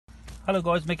Hello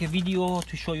guys, make a video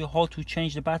to show you how to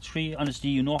change the battery. Honestly,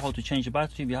 you know how to change the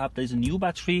battery. There's a new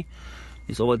battery.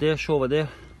 It's over there, show over there.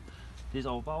 There's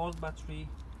our old battery.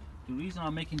 The reason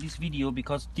I'm making this video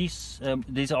because there's an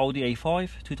Audi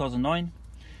A5 2009.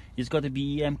 It's got a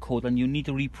BEM code and you need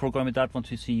to reprogram that one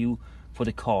to see you for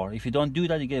the car. If you don't do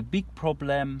that, you get a big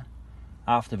problem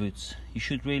afterwards. You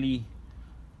should really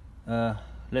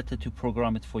let it to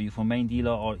program it for you, for main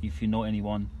dealer, or if you know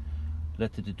anyone,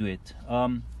 let it to do it.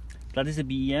 That is a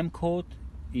BEM code.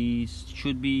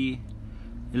 Should be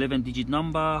 11-digit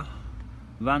number,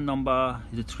 van number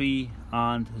is a 3,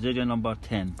 and serial number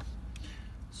 10.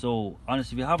 So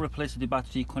honestly, we have replaced the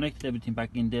battery, connected everything back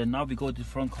in there. Now we go to the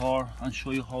front car and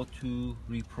show you how to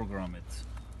reprogram it.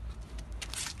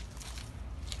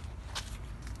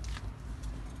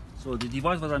 So the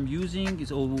device that I'm using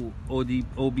is ODBeleven.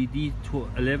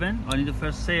 I need to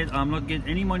first say it, I'm not getting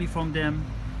any money from them.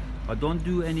 I don't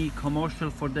do any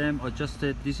commercial for them. I just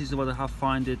said this is what I have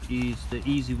found it is the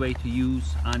easy way to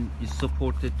use, and is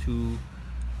supported to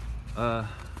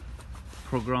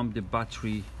program the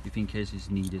battery if in case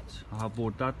it's needed. I have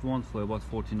bought that one for about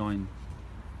 49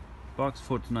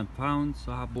 pounds.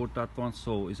 I have bought that one.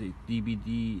 So it's a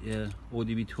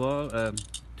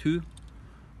ODB2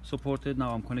 supported.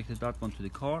 Now I'm connected that one to the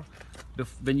car.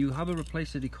 When you have a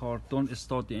replace the car, don't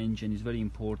start the engine. It's very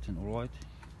important. All right,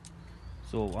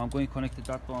 so I'm going to connect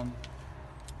that one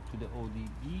to the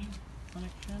ODB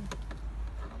connection.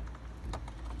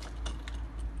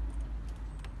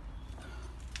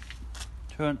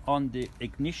 Turn on the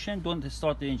ignition. Don't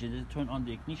start the engine, just turn on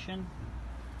the ignition.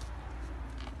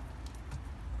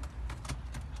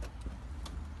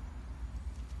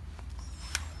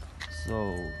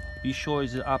 So be sure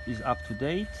the app is up to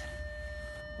date.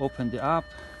 Open the app,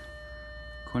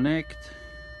 connect.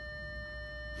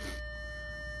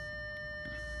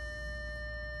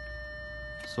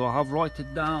 So I have write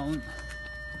it down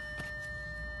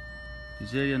the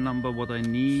serial number what I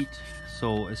need.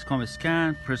 So it's come a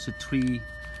scan, press the 3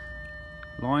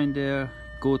 line there,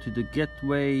 go to the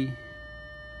gateway,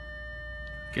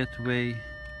 let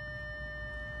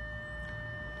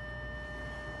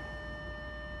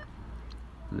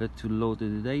to load the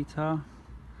data.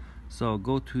 So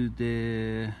go to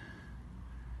the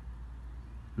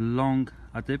long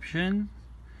adaptation.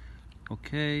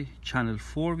 Okay, channel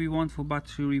 4 we want for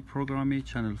battery reprogramming.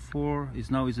 Channel 4 is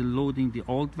now loading the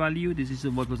old value. This is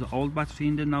what was the old battery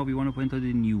in there. Now we want to enter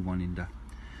the new one in there.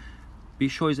 Be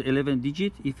sure it's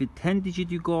 11-digit. If it's 10-digit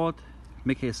you got,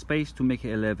 make a space to make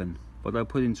it 11. But I'll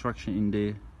put instruction in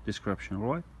the description.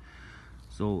 All right.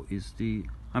 So is the,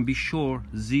 and be sure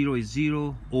 0 is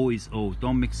 0, O is O.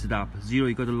 Don't mix it up. 0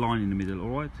 you got a line in the middle.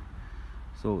 All right.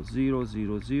 So 0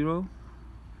 0 0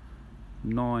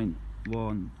 9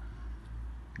 1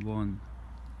 1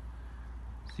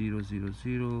 0 0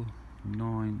 0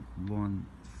 9 1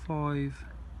 5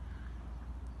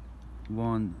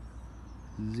 1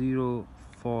 0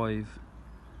 5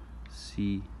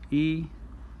 CE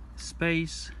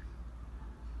space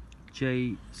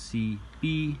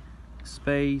JCB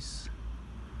space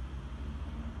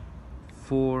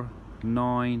 4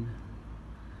 9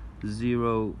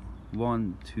 0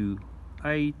 1 2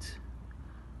 8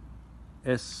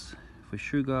 S for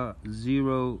sugar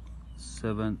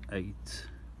 078.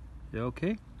 Yeah,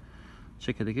 okay.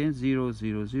 Check it again. 0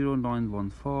 0 0 9 1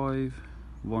 5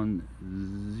 1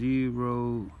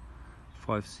 0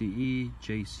 5 CE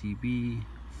JCB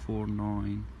 4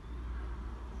 9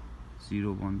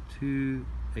 0 1 2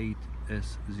 8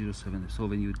 S 07. So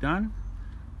when you're done,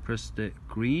 press the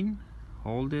green,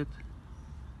 hold it,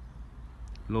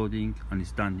 loading, and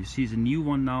it's done. You see the new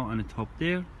one now on the top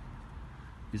there.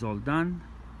 It's all done.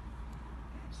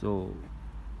 So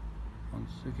 1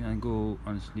 second, I go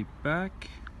and sleep back.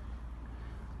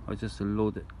 I just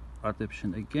load the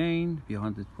adaptation again. Be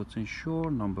 100%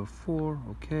 sure. Number 4.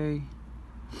 Okay.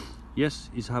 Yes,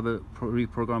 it's have a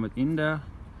reprogram it in there.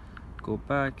 Go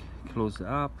back, close the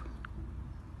app.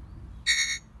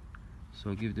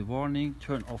 So give the warning.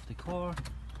 Turn off the car.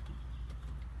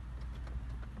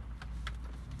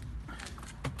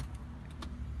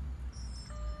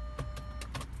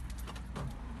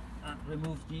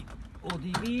 Remove the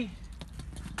ODB.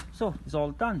 So it's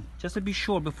all done. Just to be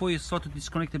sure, before you start to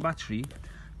disconnect the battery,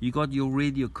 you got your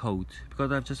radio code, because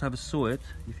I just have saw it.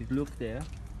 If you look there,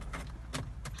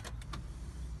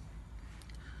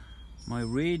 my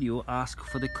radio asks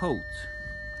for the code.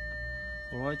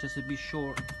 All right, just to be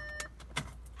sure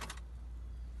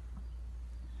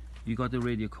you got the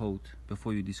radio code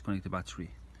before you disconnect the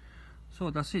battery. So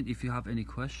that's it. If you have any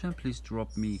question, please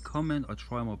drop me a comment. I'll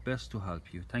try my best to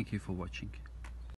help you. Thank you for watching.